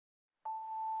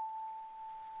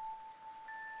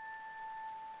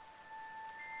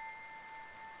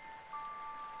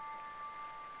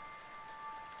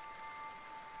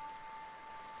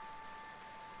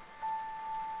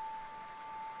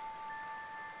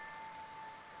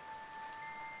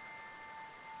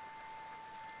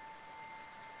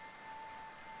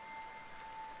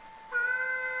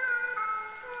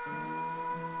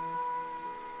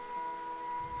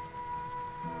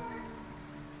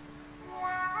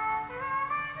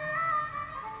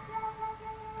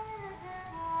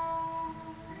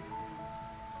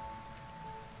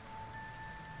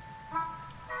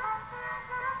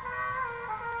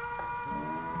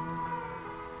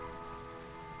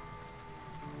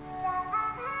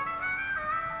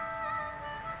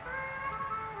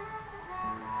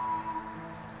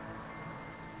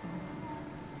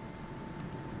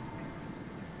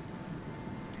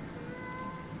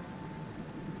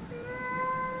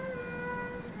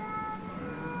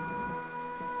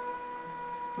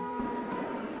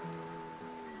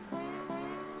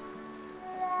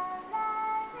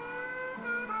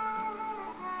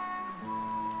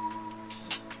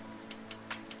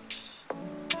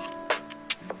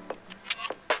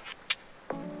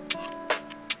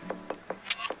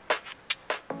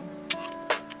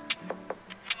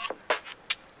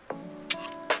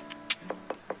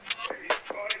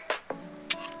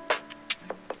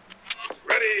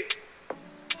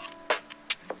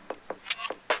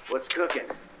What's cooking?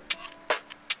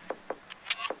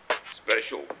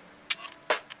 Special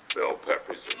bell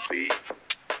peppers and beef.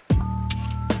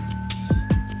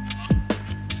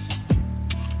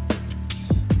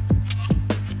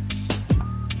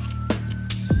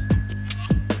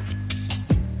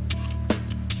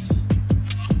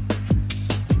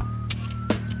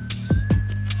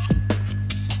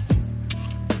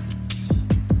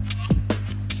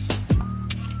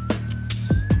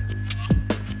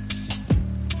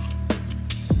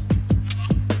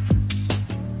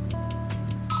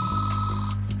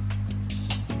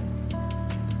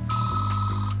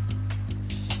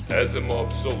 Asimov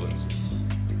Solensen.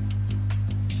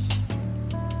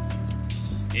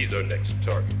 He's our next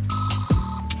target.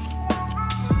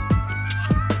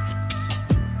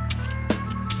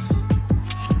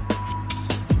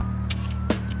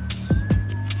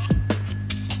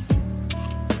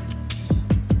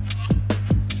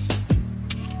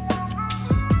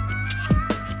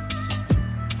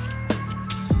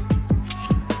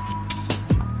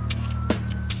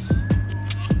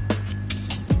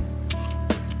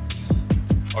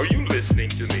 Are you listening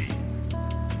to me?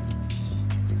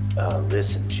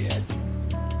 Listen, Jed.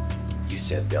 You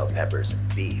said bell peppers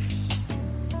and beef.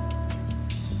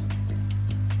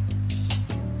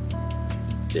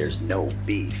 There's no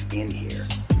beef in here.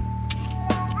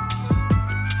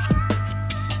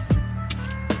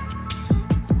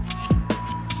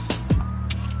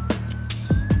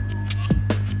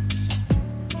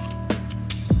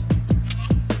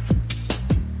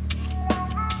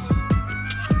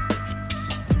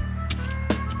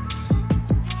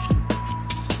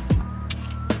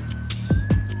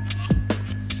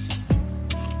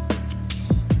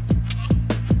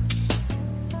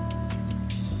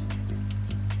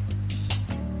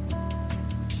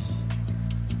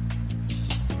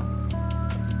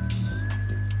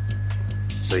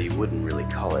 So you wouldn't really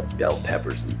call it bell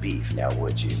peppers and beef, now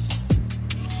would you?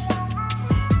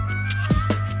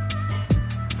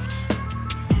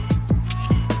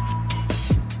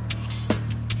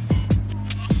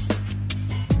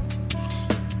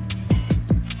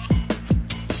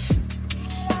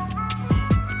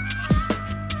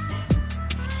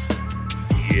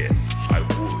 Yes, I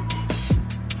would.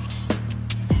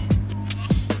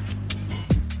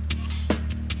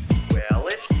 Well,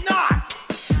 it's not!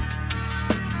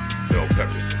 Bell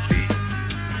peppers and beef.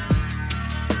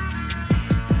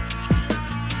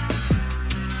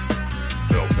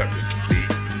 Bell peppers and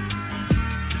beef.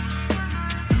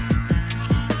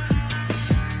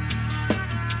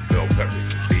 Bell peppers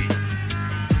and beef.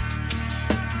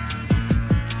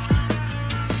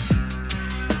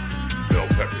 Bell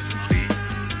peppers and beef.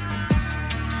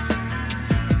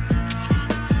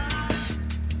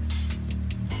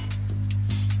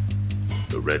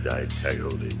 The red-eyed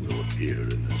coyote will appear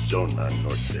in the Zona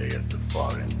Norte at the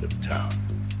far end of town.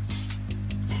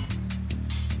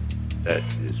 That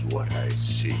is what I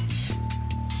see.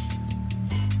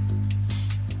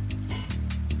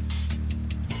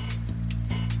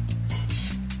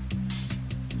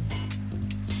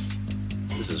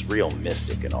 This is real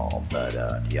mystic and all, but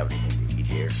do you have anything to eat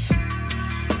here?